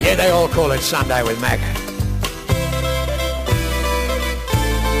they all call it Sunday with Mac.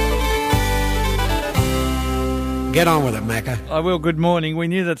 Get on with it, Macca. I will. Good morning. We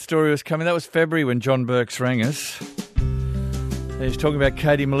knew that story was coming. That was February when John Burks rang us. He was talking about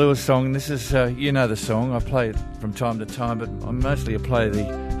Katie Malua's song. This is, you know the song. I play it from time to time, but I mostly play the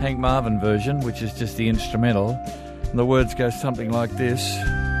Hank Marvin version, which is just the instrumental. And the words go something like this.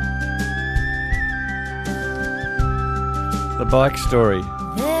 The bike story.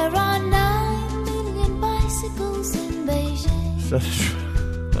 There are 9 million bicycles in Beijing.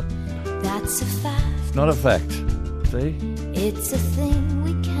 That's a fact. It's not a fact. See? It's a thing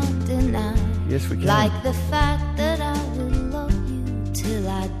we can't deny. Yes, we can. Like the fact that I will love you till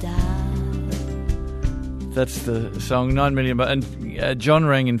I die. That's the song, 9 million. And John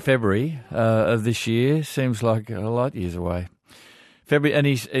rang in February of this year. Seems like a light years away.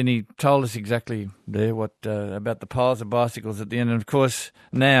 February, and he told us exactly there what about the piles of bicycles at the end. And of course,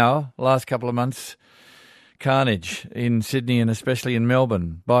 now, last couple of months, carnage in Sydney and especially in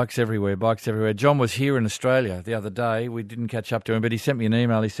Melbourne. Bikes everywhere, bikes everywhere. John was here in Australia the other day. We didn't catch up to him, but he sent me an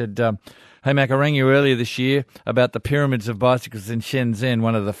email. He said, hey, Mac, I rang you earlier this year about the pyramids of bicycles in Shenzhen,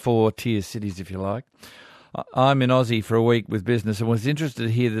 one of the 4-tier cities, if you like. I'm in Aussie for a week with business and was interested to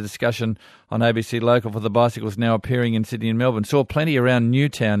hear the discussion on ABC Local for the bicycles now appearing in Sydney and Melbourne. Saw plenty around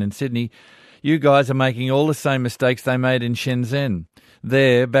Newtown in Sydney. You guys are making all the same mistakes they made in Shenzhen.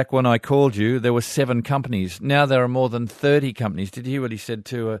 There, back when I called you, there were 7 companies. Now there are more than 30 companies. Did you hear what he said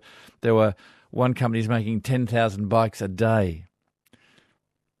too? There were one company's making 10,000 bikes a day.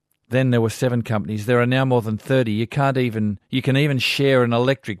 Then there were 7 companies. There are now more than 30. You can even share an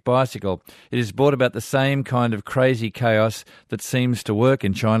electric bicycle. It has brought about the same kind of crazy chaos that seems to work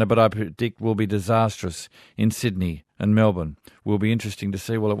in China, but I predict will be disastrous in Sydney and Melbourne. Will be interesting to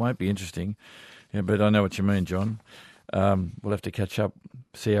see. Well, it won't be interesting, yeah, but I know what you mean, John. We'll have to catch up.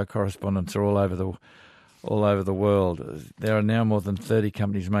 See, our correspondents are all over the world. There are now more than 30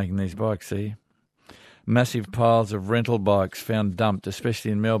 companies making these bikes. See, massive piles of rental bikes found dumped, especially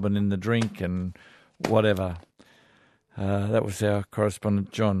in Melbourne, in the drink and whatever. That was our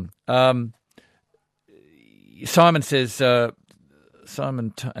correspondent, John. Simon says,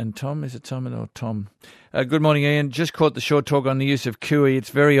 Simon and Tom, is it Simon or Tom? Good morning, Ian. Just caught the short talk on the use of cooey. It's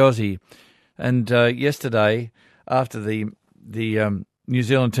very Aussie. And yesterday, after the New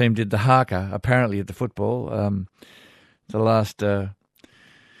Zealand team did the haka, apparently at the football, the last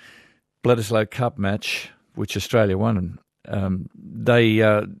Bledisloe Cup match, which Australia won,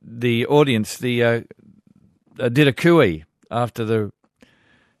 the audience did a cooey after the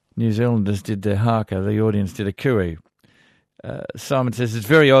New Zealanders did their haka. The audience did a cooey. Simon says it's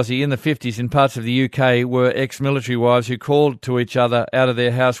very Aussie. In the 50s, in parts of the UK, were ex-military wives who called to each other out of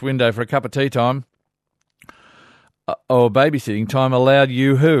their house window for a cup of tea time or babysitting time, aloud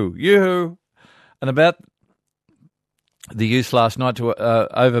yoo-hoo, yoo-hoo. And about the use last night to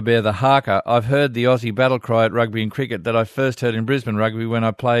overbear the haka, I've heard the Aussie battle cry at rugby and cricket that I first heard in Brisbane rugby when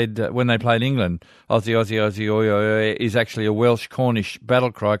they played England. Aussie, Aussie, Aussie, oi, oi, oi is actually a Welsh Cornish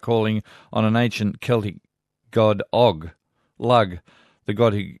battle cry calling on an ancient Celtic god Lug, the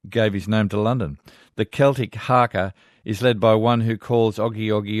god who gave his name to London. The Celtic haka is led by one who calls Oggy,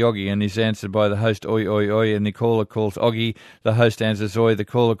 Oggy, Oggy, and is answered by the host, oi, oi, oi, and the caller calls Oggy, the host answers oi, the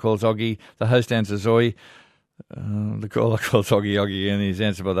caller calls Oggy, the host answers oi, the caller calls Oggy, Oggy, and is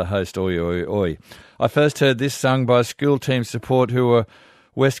answered by the host, oi, oi, oi. I first heard this sung by school team support who were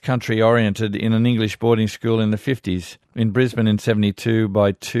West Country oriented in an English boarding school in the 50s, in Brisbane in 72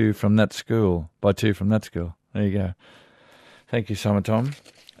 by two from that school. There you go. Thank you, Simon Tom.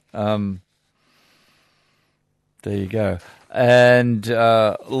 There you go. And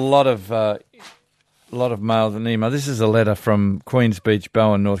a lot of mail and email. This is a letter from Queens Beach,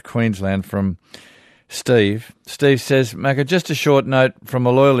 Bowen, North Queensland, from Steve. Steve says, Macca, just a short note from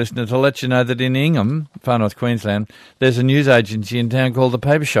a loyal listener to let you know that in Ingham, far north Queensland, there's a news agency in town called The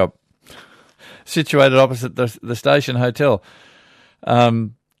Paper Shop, situated opposite the Station Hotel.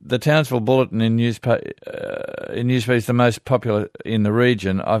 The Townsville Bulletin in newspaper is the most popular in the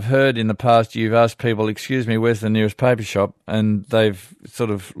region. I've heard in the past you've asked people, excuse me, where's the nearest paper shop? And they've sort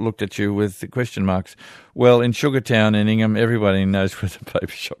of looked at you with the question marks. Well, in Sugartown in Ingham, everybody knows where the paper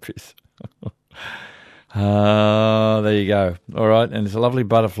shop is. There you go. All right, and it's a lovely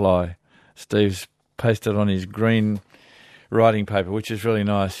butterfly. Steve's pasted on his green writing paper, which is really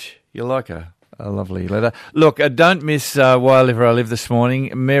nice. You like her? A lovely letter. Look, don't miss Why I Live Where I Live this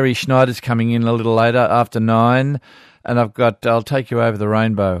morning. Mary Schneider's coming in a little later, after 9, and I'll take you over the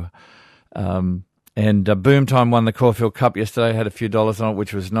rainbow. And And Boomtime won the Caulfield Cup yesterday, had a few dollars on it,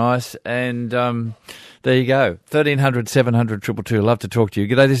 which was nice. And there you go, 1300 700 222. Love to talk to you.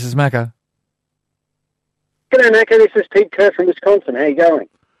 G'day, this is Macca. G'day, Macca. This is Pete Kerr from Wisconsin. How you going?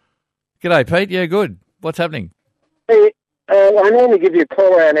 G'day, Pete. Yeah, good. What's happening? Hey, I normally give you a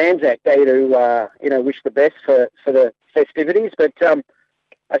call around Anzac Day to, wish the best for the festivities, but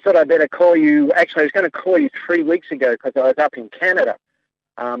I thought I'd better call you. Actually, I was going to call you 3 weeks ago because I was up in Canada,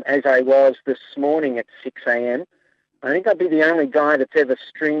 as I was this morning at 6 a.m. I think I'd be the only guy that's ever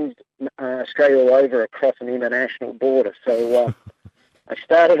stringed Australia over across an international border. So I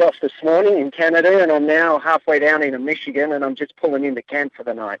started off this morning in Canada, and I'm now halfway down into Michigan, and I'm just pulling into camp for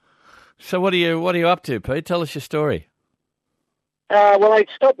the night. So what are you up to, Pete? Tell us your story. Well, I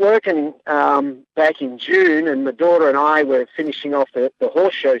stopped working back in June, and my daughter and I were finishing off the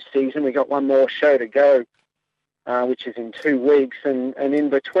horse show season. We got one more show to go, which is in 2 weeks. And in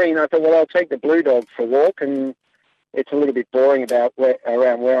between, I thought, well, I'll take the Blue Dog for a walk, and it's a little bit boring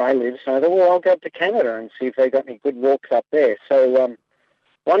around where I live. So I thought, well, I'll go up to Canada and see if they got any good walks up there. So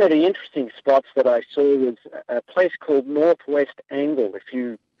one of the interesting spots that I saw was a place called Northwest Angle. If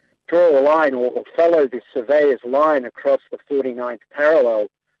you draw a line or follow this surveyor's line across the 49th parallel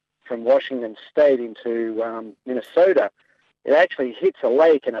from Washington State into Minnesota, it actually hits a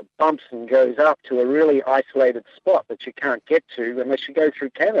lake and it bumps and goes up to a really isolated spot that you can't get to unless you go through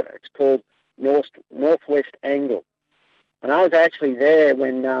Canada. It's called Northwest Angle. And I was actually there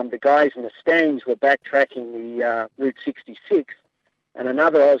when the guys in the stands were backtracking the Route 66, and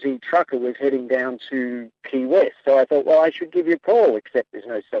another Aussie trucker was heading down to Key West. So I thought, well, I should give you a call, except there's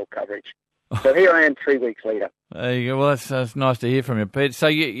no cell coverage. So here I am 3 weeks later. There you go. Well, that's nice to hear from you, Pete.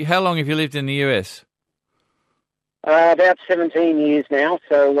 So how long have you lived in the US? About 17 years now.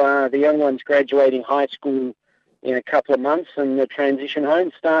 So the young one's graduating high school in a couple of months, and the transition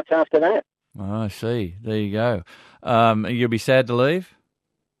home starts after that. Oh, I see. There you go. You'll be sad to leave?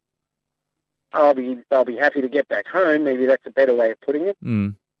 I'll be happy to get back home. Maybe that's a better way of putting it.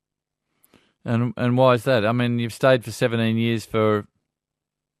 Mm. And why is that? I mean, you've stayed for 17 years for...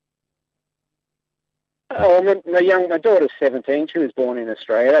 Oh, my daughter's 17. She was born in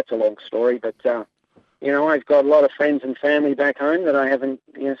Australia. That's a long story, but I've got a lot of friends and family back home that I haven't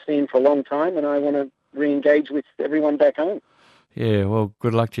seen for a long time, and I want to re-engage with everyone back home. Yeah, well,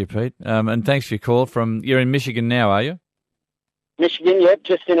 good luck to you, Pete. And thanks for your call. You're in Michigan now, are you? Michigan, yep,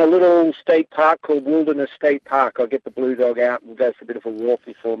 just in a little state park called Wilderness State Park. I'll get the Blue Dog out and go for a bit of a walk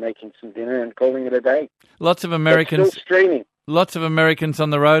before making some dinner and calling it a day. Lots of Americans... Still streaming. Lots of Americans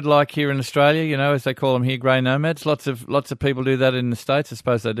on the road, like here in Australia, as they call them here, grey nomads. Lots of people do that in the States. I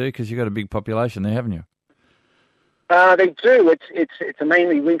suppose they do, because you've got a big population there, haven't you? They do. It's a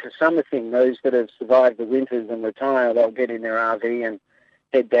mainly winter-summer thing. Those that have survived the winters and retire, they'll get in their RV and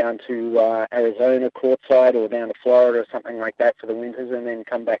head down to Arizona, Quartzsite, or down to Florida or something like that for the winters, and then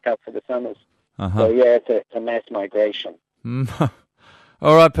come back up for the summers. Uh-huh. So, yeah, it's a mass migration.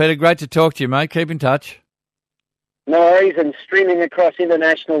 All right, Peter, great to talk to you, mate. Keep in touch. No worries, and streaming across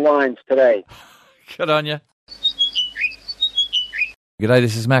international lines today. Good on you. G'day,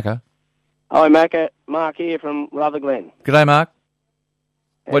 this is Macca. Hi, Macca. Mark here from Rutherglen. G'day, Mark.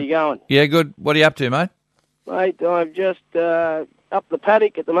 How you going? Yeah, good. What are you up to, mate? Mate, I'm just up the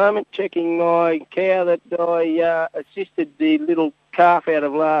paddock at the moment, checking my cow that I assisted the little calf out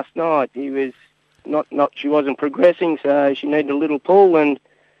of last night. He was she wasn't progressing, so she needed a little pull, and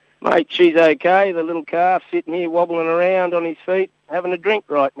mate, she's okay. The little calf sitting here wobbling around on his feet, having a drink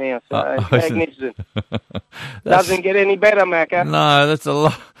right now. So magnificent. Doesn't get any better, Macca. No,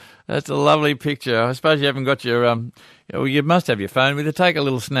 that's a lovely picture. I suppose you haven't got your you must have your phone with you. Take a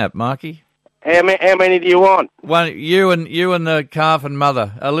little snap, Marky. How many do you want? One, you and the calf and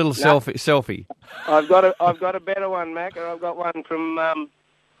mother. A little selfie. I've got a better one, Macca. I've got one from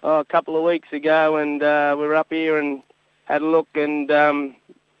a couple of weeks ago, and we were up here and had a look, and the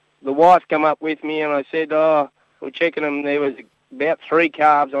wife come up with me, and I said, we're checking them. There was about 3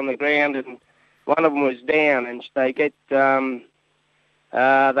 calves on the ground, and one of them was down, and they get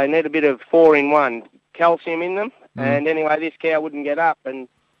they need a bit of 4-in-1 calcium in them. And anyway, this cow wouldn't get up, and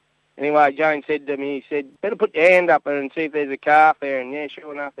anyway, Jane said to me, he said, better put your hand up and see if there's a calf there. And yeah,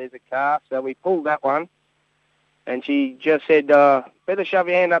 sure enough, there's a calf. So we pulled that one, and she just said, better shove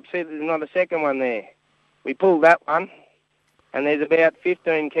your hand up, see if there's not a second one there. We pulled that one, and there's about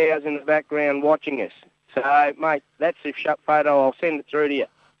 15 cows in the background watching us. So, mate, that's the shot photo. I'll send it through to you.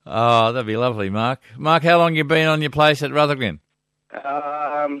 Oh, that'd be lovely, Mark. Mark, how long you been on your place at Rutherglen?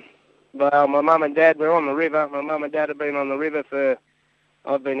 Well, my mum and dad were on the river. My mum and dad have been on the river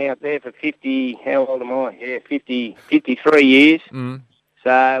I've been out there for 50, how old am I? Yeah, 53 years. Mm.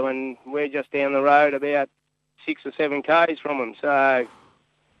 So, and we're just down the road about 6 or 7 k's from them. So,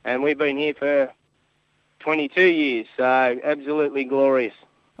 and we've been here for 22 years. So, absolutely glorious.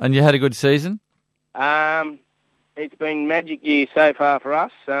 And you had a good season? It's been magic year so far for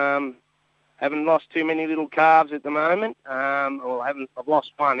us. Haven't lost too many little calves at the moment. I've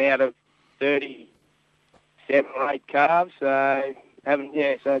lost one out of 37 or 8 calves. So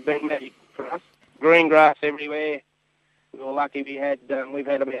it's been magic for us. Green grass everywhere. We were lucky we've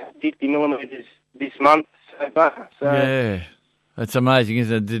had about 50 millimetres this month so far. So. Yeah, it's amazing,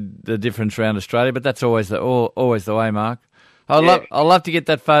 isn't it, the difference around Australia? But that's always the way, Mark. I'd love to get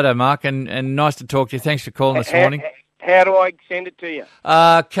that photo, Mark, and nice to talk to you. Thanks for calling this morning. How do I send it to you?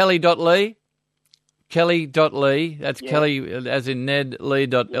 Kelly.Lee. Kelly.Lee. That's Kelly, as in Ned,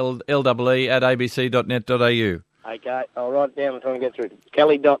 Lee.LWE at abc.net.au. Okay, I'll write it down and try and get through it.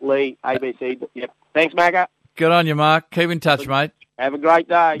 Kelly.Lee, ABC. Yep. Thanks, Macca. Good on you, Mark. Keep in touch, mate. Have a great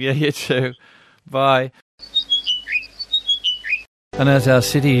day. Yeah, you too. Bye. And as our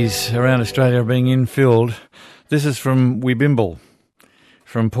cities around Australia are being infilled, this is from Wibimble,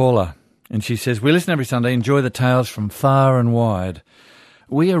 from Paula. And she says, we listen every Sunday, enjoy the tales from far and wide.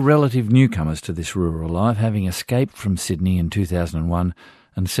 We are relative newcomers to this rural life, having escaped from Sydney in 2001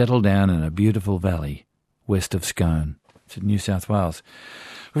 and settled down in a beautiful valley west of Scone. It's in New South Wales.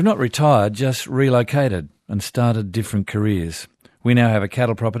 We've not retired, just relocated and started different careers. We now have a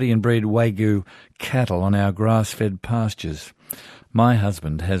cattle property and breed Wagyu cattle on our grass-fed pastures. My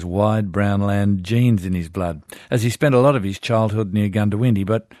husband has wide brown land genes in his blood, as he spent a lot of his childhood near Gundawindi,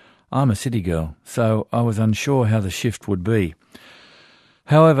 but I'm a city girl, so I was unsure how the shift would be.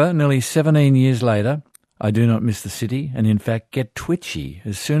 However, nearly 17 years later, I do not miss the city and in fact get twitchy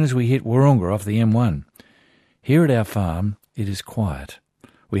as soon as we hit Wahroonga off the M1. Here at our farm, it is quiet.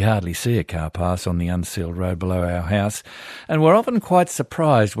 We hardly see a car pass on the unsealed road below our house, and we're often quite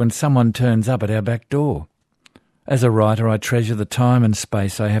surprised when someone turns up at our back door. As a writer, I treasure the time and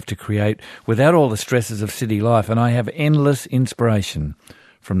space I have to create without all the stresses of city life, and I have endless inspiration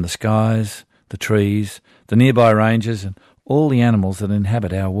from the skies, the trees, the nearby ranges, and all the animals that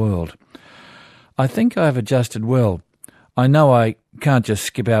inhabit our world. I think I have adjusted well. I know I can't just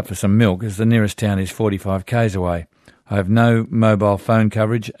skip out for some milk, as the nearest town is 45 k's away. I have no mobile phone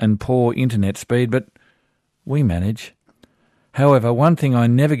coverage and poor internet speed, but we manage. However, one thing I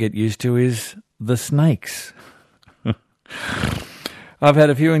never get used to is the snakes. I've had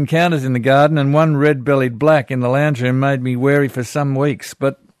a few encounters in the garden, and one red-bellied black in the lounge room made me wary for some weeks.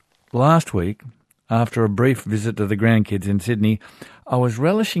 But last week, after a brief visit to the grandkids in Sydney, I was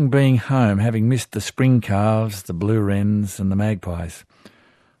relishing being home, having missed the spring calves, the blue wrens and the magpies.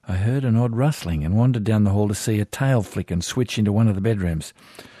 I heard an odd rustling and wandered down the hall to see a tail flick and switch into one of the bedrooms.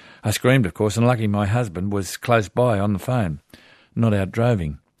 I screamed, of course, and lucky my husband was close by on the phone, not out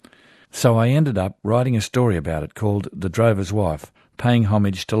droving. So I ended up writing a story about it called The Drover's Wife, paying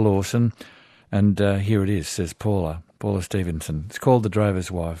homage to Lawson. And here it is, says Paula Stevenson. It's called The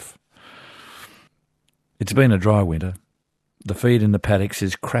Drover's Wife. It's been a dry winter. The feed in the paddocks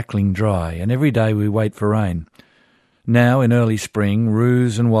is crackling dry, and every day we wait for rain. Now, in early spring,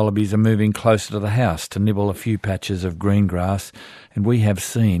 roos and wallabies are moving closer to the house to nibble a few patches of green grass, and we have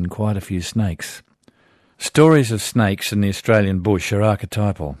seen quite a few snakes. Stories of snakes in the Australian bush are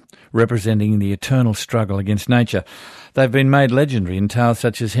archetypal, representing the eternal struggle against nature. They've been made legendary in tales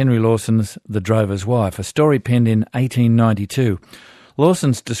such as Henry Lawson's The Drover's Wife, a story penned in 1892.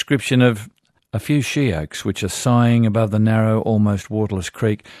 Lawson's description of a few she-oaks which are sighing above the narrow, almost waterless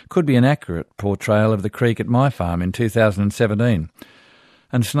creek could be an accurate portrayal of the creek at my farm in 2017.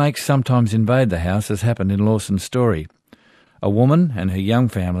 And snakes sometimes invade the house, as happened in Lawson's story. A woman and her young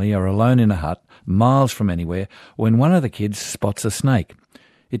family are alone in a hut, miles from anywhere, when one of the kids spots a snake.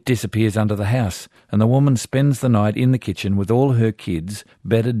 It disappears under the house, and the woman spends the night in the kitchen with all her kids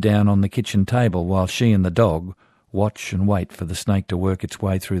bedded down on the kitchen table while she and the dog watch and wait for the snake to work its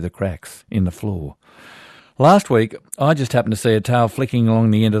way through the cracks in the floor. Last week, I just happened to see a tail flicking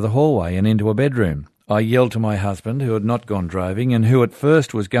along the end of the hallway and into a bedroom. I yelled to my husband, who had not gone droving and who at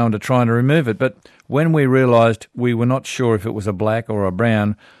first was going to try and remove it, but when we realised we were not sure if it was a black or a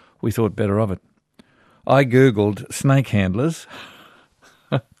brown, we thought better of it. I Googled snake handlers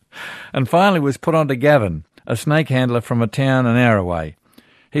and finally was put on to Gavin, a snake handler from a town an hour away.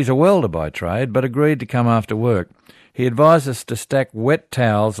 He's a welder by trade, but agreed to come after work. He advised us to stack wet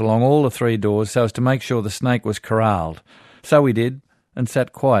towels along all the 3 doors so as to make sure the snake was corralled. So we did, and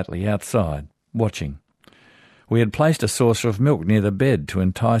sat quietly outside, watching. We had placed a saucer of milk near the bed to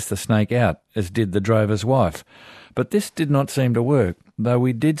entice the snake out, as did the drover's wife. But this did not seem to work, though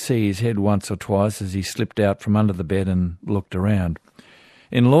we did see his head once or twice as he slipped out from under the bed and looked around.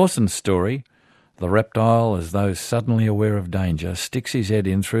 In Lawson's story, the reptile, as though suddenly aware of danger, sticks his head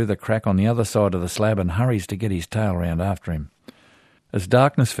in through the crack on the other side of the slab and hurries to get his tail round after him. As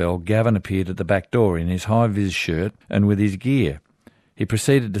darkness fell, Gavin appeared at the back door in his high-vis shirt and with his gear. He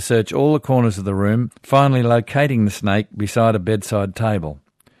proceeded to search all the corners of the room, finally locating the snake beside a bedside table.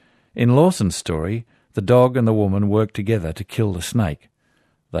 In Lawson's story, the dog and the woman work together to kill the snake.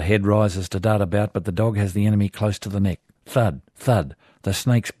 The head rises to dart about, but the dog has the enemy close to the neck. Thud, thud. The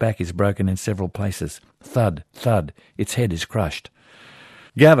snake's back is broken in several places. Thud, thud. Its head is crushed.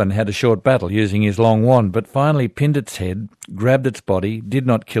 Gavin had a short battle using his long wand, but finally pinned its head, grabbed its body, did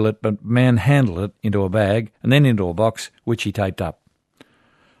not kill it, but manhandled it into a bag and then into a box, which he taped up.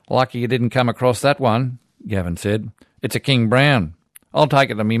 "Lucky you didn't come across that one," Gavin said. "It's a King Brown. I'll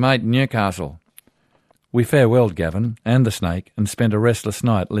take it to me mate in Newcastle." We farewelled Gavin and the snake and spent a restless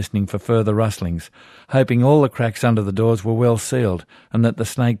night listening for further rustlings, hoping all the cracks under the doors were well sealed and that the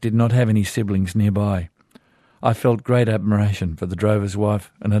snake did not have any siblings nearby. I felt great admiration for the drover's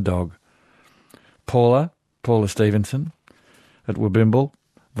wife and her dog. Paula Stevenson, at Wabimble,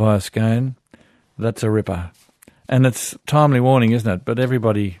 via Scone, that's a ripper. And it's timely warning, isn't it? But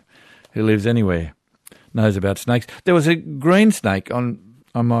everybody who lives anywhere knows about snakes. There was a green snake on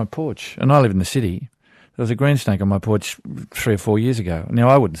my porch, and I live in the city. There was a green snake on my porch 3 or 4 years ago. Now,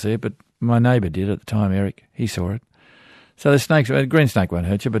 I wouldn't see it, but my neighbour did at the time, Eric. He saw it. So the snakes, a green snake won't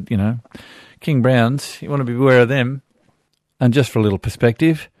hurt you, but, King Browns, you want to be aware of them. And just for a little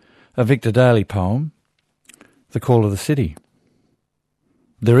perspective, a Victor Daly poem, The Call of the City.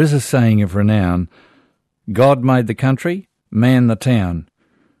 There is a saying of renown, God made the country, man the town.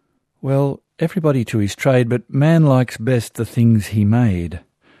 Well, everybody to his trade, but man likes best the things he made.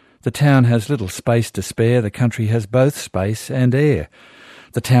 The town has little space to spare, the country has both space and air.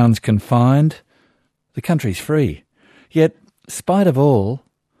 The town's confined, the country's free. Yet, spite of all,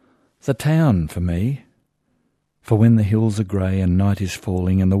 the town for me. For when the hills are grey and night is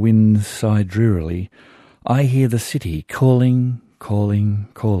falling and the winds sigh drearily, I hear the city calling, calling,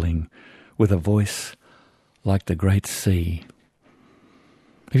 calling, with a voice like the great sea.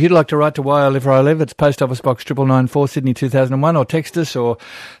 If you'd like to write to Why I Live Where I Live, it's Post Office Box 9994, Sydney 2001, or text us or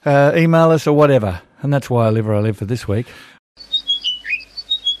email us or whatever. And that's Why I Live Where I Live for this week.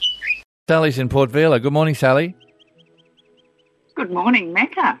 Sally's in Port Vila. Good morning, Sally. Good morning,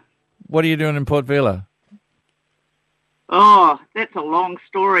 Macca. What are you doing in Port Vila? Oh, that's a long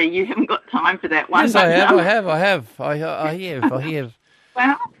story. You haven't got time for that one. Yes, I have. I have.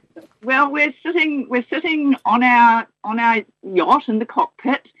 Well, we're sitting on our yacht in the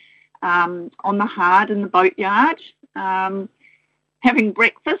cockpit, on the Hard in the boatyard, having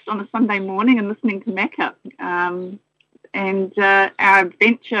breakfast on a Sunday morning and listening to Macca. And our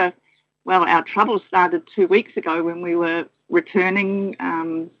adventure, our trouble started 2 weeks ago when we were returning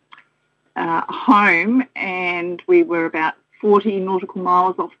home, and we were about 40 nautical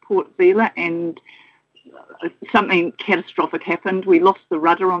miles off Port Vila, and something catastrophic happened. We lost the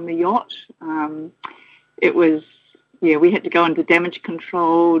rudder on the yacht. We had to go into damage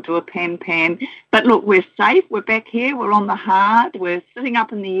control, do a pan. But look, we're safe. We're back here. We're on the Hard. We're sitting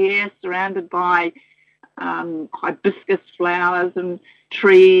up in the air surrounded by hibiscus flowers and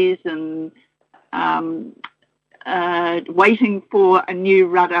trees and waiting for a new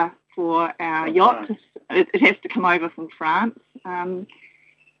rudder for our yacht. It has to come over from France.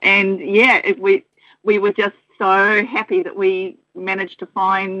 We were just so happy that we managed to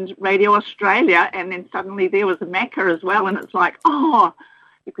find Radio Australia, and then suddenly there was a Macca as well, and it's like,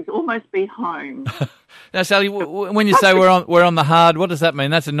 you could almost be home. Now, Sally, when you say we're on the Hard, what does that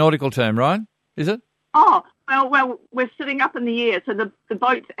mean? That's a nautical term, right? Is it? Oh, well, we're sitting up in the air, so the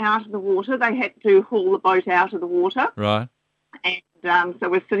boat's out of the water. They had to haul the boat out of the water, right? And so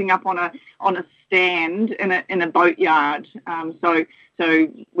we're sitting up on a stand in a boatyard. So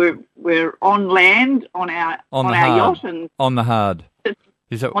we're on land on our yacht and on the Hard.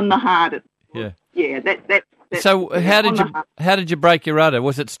 Is that on the Hard? Yeah. Yeah. That's so how did you break your rudder?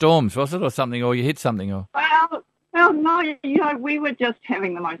 Was it storms? Was it or something? Or you hit something? Or well, no. We were just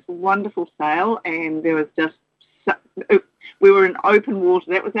having the most wonderful sail, and there was just we were in open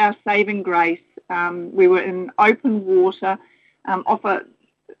water. That was our saving grace. We were in open water.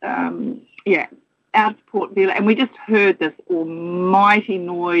 Out of Port Vila, and we just heard this almighty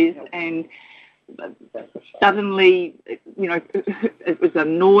noise, and suddenly, it was a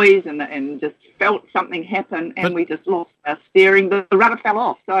noise, and just felt something happen, and we just lost our steering. The rudder fell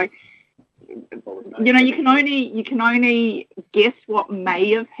off. So, you can only guess what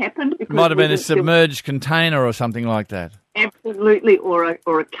may have happened. It might have been a submerged container or something like that. Absolutely, or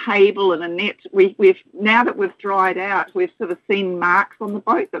a cable and a net. We've now that we've dried out, we've sort of seen marks on the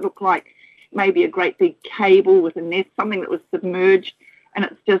boat that look like maybe a great big cable with a net, something that was submerged, and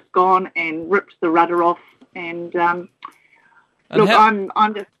it's just gone and ripped the rudder off. And look,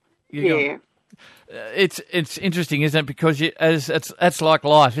 I'm just yeah. It's interesting, isn't it? Because that's like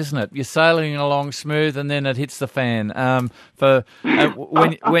life, isn't it? You're sailing along smooth, and then it hits the fan.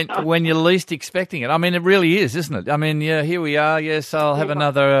 When you're least expecting it. I mean, it really is, isn't it? I mean, yeah, here we are. Yes, I'll have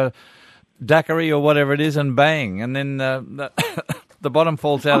another daiquiri or whatever it is, and bang, and then the bottom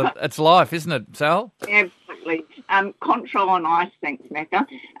falls out. It's life, isn't it, Sal? Absolutely. Control on ice, thanks, Macca.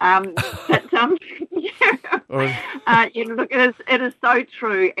 Look, it is so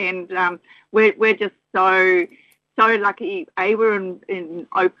true, and we're just so lucky. A, we're in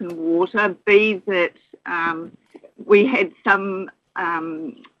open water. B, that we had some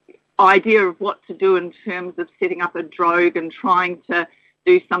idea of what to do in terms of setting up a drogue and trying to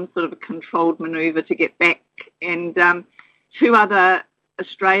do some sort of a controlled manoeuvre to get back. And two other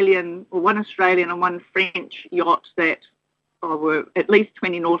one Australian and one French yacht that were at least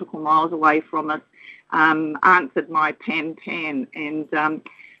 20 nautical miles away from us answered my pan, and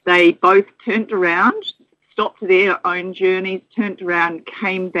they both turned around, stopped their own journeys, turned around,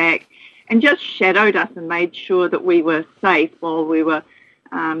 came back, and just shadowed us and made sure that we were safe while we were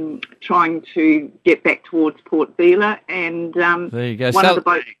trying to get back towards Port Vila. And there you go. One of the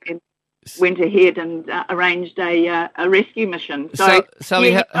boats went ahead and arranged a rescue mission. So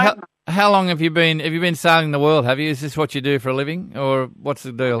Sally, how long have you been? Have you been sailing the world? Have you? Is this what you do for a living, or what's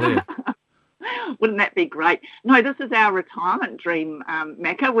the deal here? Wouldn't that be great? No, this is our retirement dream,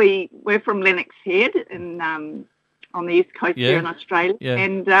 Macca. We're from Lennox Head on the east coast here in Australia,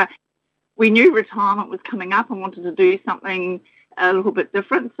 and we knew retirement was coming up and wanted to do something a little bit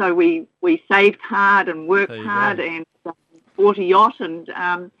different. So we saved hard and worked hard and bought a yacht,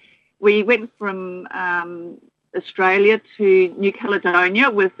 and we went from Australia to New Caledonia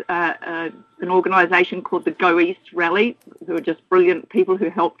with an organisation called the Go East Rally, who are just brilliant people who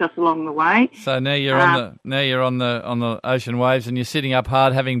helped us along the way. So now you're on the ocean waves, and you're sitting up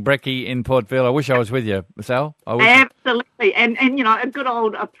hard having brekkie in Port Vila. I wish I was with you, Sal. Absolutely, and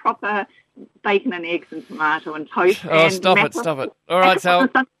a proper bacon and eggs and tomato and toast. Oh, stop it! All right, Sal,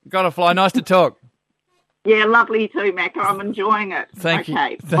 got to fly. Nice to talk. Yeah, lovely too, Macca. I'm enjoying it. Thank you.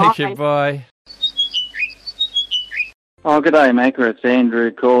 Bye. Oh, good day, Macca. It's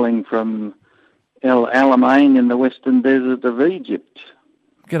Andrew calling from El Alamein in the western desert of Egypt.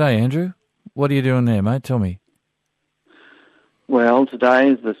 G'day, Andrew. What are you doing there, mate? Tell me. Well, today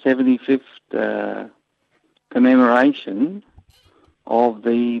is the 75th commemoration of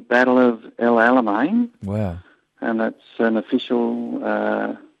the Battle of El Alamein. Wow. And it's an official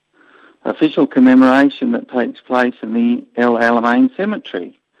commemoration that takes place in the El Alamein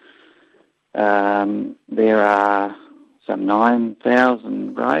Cemetery. There are some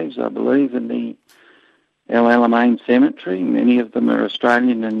 9,000 graves, I believe, in the El Alamein Cemetery. Many of them are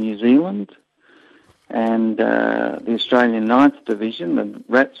Australian and New Zealand. And the Australian 9th Division, the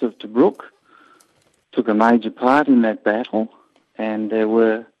Rats of Tobruk, took a major part in that battle. And there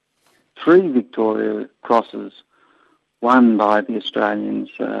were 3 Victoria Crosses won by the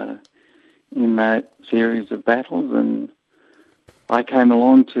Australians in that series of battles. And I came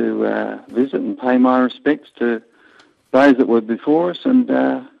along to visit and pay my respects to those that were before us and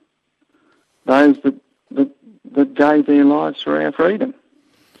those that gave their lives for our freedom.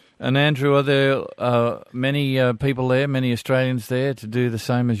 And Andrew, are there many people there, many Australians there to do the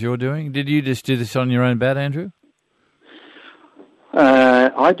same as you're doing? Did you just do this on your own bat, Andrew?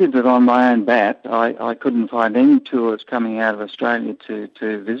 I did it on my own bat. I couldn't find any tours coming out of Australia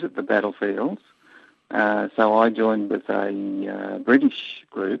to visit the battlefields, so I joined with a British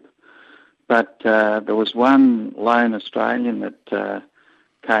group. But there was one lone Australian that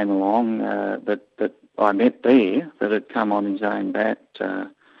came along that I met there that had come on his own bat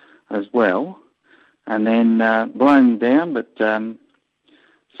as well. And then blown down, but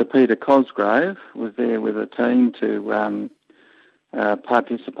Sir Peter Cosgrove was there with a team to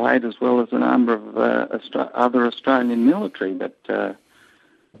participate, as well as a number of other Australian military. But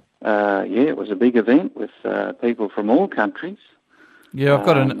it was a big event with people from all countries. Yeah,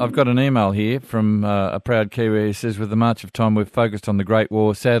 I've got an email here from a proud Kiwi who says, with the march of time, we've focused on the Great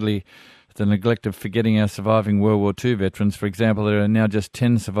War. Sadly, the neglect of forgetting our surviving World War II veterans. For example, there are now just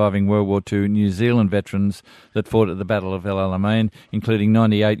 10 surviving World War II New Zealand veterans that fought at the Battle of El Alamein, including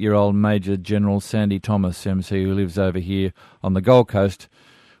 98-year-old Major General Sandy Thomas, MC, who lives over here on the Gold Coast.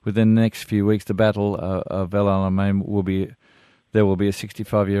 Within the next few weeks, the Battle of El Alamein will be there will be a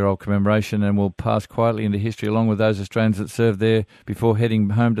 65-year-old commemoration and will pass quietly into history along with those Australians that served there before heading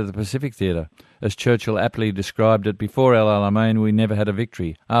home to the Pacific Theatre. As Churchill aptly described it, before El Alamein we never had a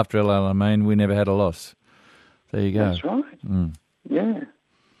victory. After El Alamein we never had a loss. There you go. That's right. Mm. Yeah.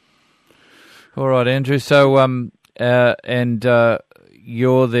 All right, Andrew. So,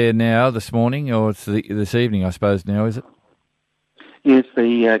 you're there now this morning, or it's this evening, I suppose. Now, is it? Yes,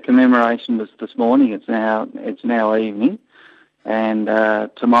 the commemoration was this morning. It's now evening, and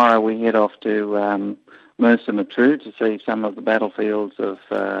tomorrow we head off to Mercer Matruh to see some of the battlefields of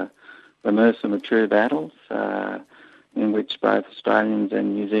the Mercer Matruh battles, in which both Australians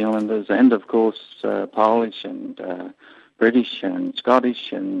and New Zealanders, and of course Polish and British and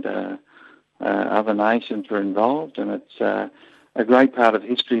Scottish and other nations were involved, and it's a great part of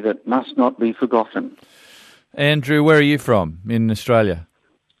history that must not be forgotten. Andrew, where are you from in Australia?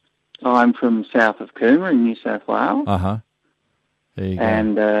 I'm from south of Cooma in New South Wales. Uh-huh. There you go.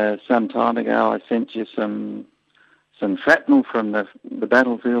 And some time ago I sent you some shrapnel from the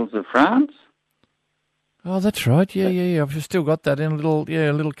battlefields of France. Oh, that's right. Yeah. I've still got that in a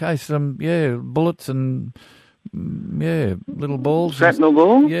little case. Bullets and little balls. Shrapnel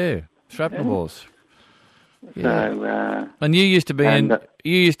balls? Yeah, shrapnel balls. Yeah. So, and you used to be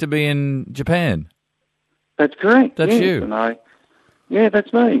in Japan. That's correct. That's yes. you. And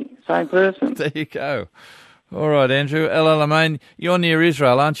that's me. Same person. There you go. All right, Andrew. El Alamein, you're near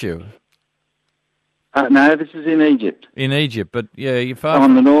Israel, aren't you? No, this is in Egypt. In Egypt, but you're far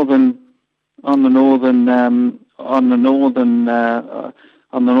on the northern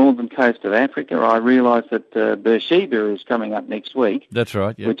coast of Africa. I realise that Beersheba is coming up next week. That's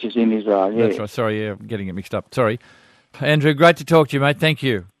right. Yeah. Which is in Israel. Yeah. That's right. Sorry, I'm getting it mixed up. Sorry, Andrew. Great to talk to you, mate. Thank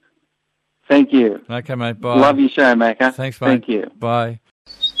you. Thank you. Okay, mate. Bye. Love your show, Macca. Thanks, mate. Thank you. Bye.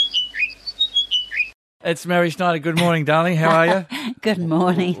 It's Mary Schneider. Good morning, darling. How are you? Good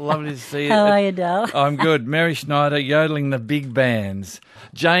morning. Lovely to see you. How are you, Dal? I'm good. Mary Schneider yodeling the big bands.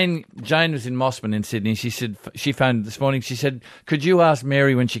 Jane was in Mossman in Sydney. She said she phoned this morning. She said, "Could you ask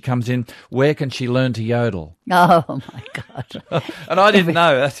Mary when she comes in where can she learn to yodel?" Oh my God! And I didn't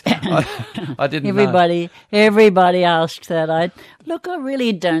know that. I didn't know. Everybody asks that. I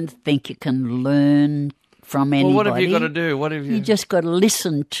really don't think you can learn from anybody. Well, what have you got to do? What have you? You just got to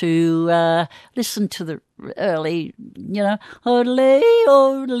listen to the early, odely,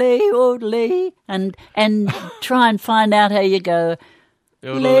 odely, odely, and try and find out how you go.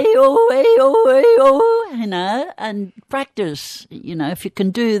 And practice. If you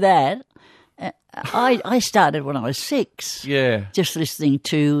can do that. I started when I was 6. Yeah. Just listening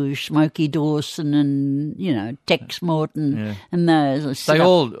to Smokey Dawson and, Tex Morton and those. They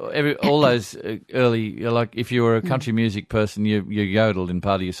all those early, like if you were a country music person, you yodeled in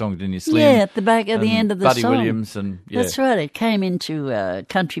part of your song, didn't you? Slim, at the back at the end of the Buddy song. Williams and That's right. It came into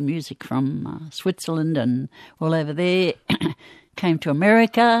country music from Switzerland and all over there. Came to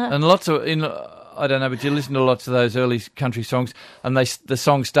America. And lots of I don't know, but you listen to lots of those early country songs, and the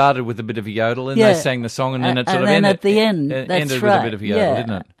song started with a bit of a yodel, and they sang the song, and then it sort of ended. At the end, ended with a bit of a yodel,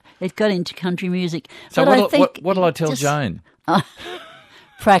 didn't it? It got into country music. So what'll I tell Jane?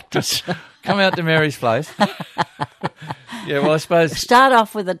 Practice. Come out to Mary's place. Yeah, well, I suppose start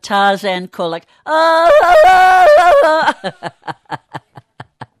off with a Tarzan call, like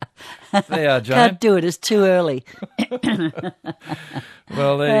There you are, Jane. Can't do it. It's too early.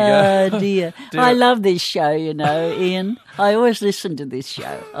 Well, there you go. Oh, dear. I love this show, Ian. I always listen to this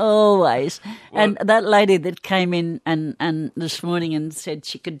show. Always. And that lady that came in and this morning and said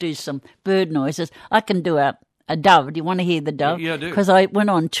she could do some bird noises, I can do a dove. Do you want to hear the dove? Yeah, I do. Because I went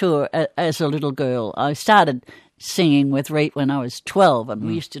on tour as a little girl. I started singing with Reet when I was 12, and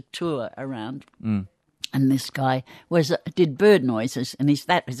we used to tour around. Mm. And this guy did bird noises, and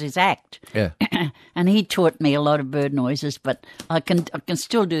that was his act. Yeah. And he taught me a lot of bird noises, but I can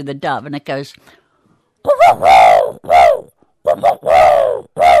still do the dove, and it goes.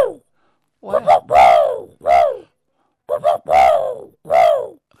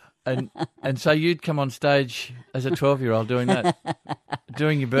 And so you'd come on stage as a 12-year-old doing that,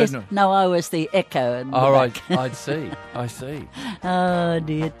 doing your bird noise. No, I was the echo. All right, I see. Oh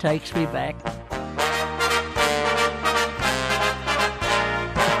dear, it takes me back.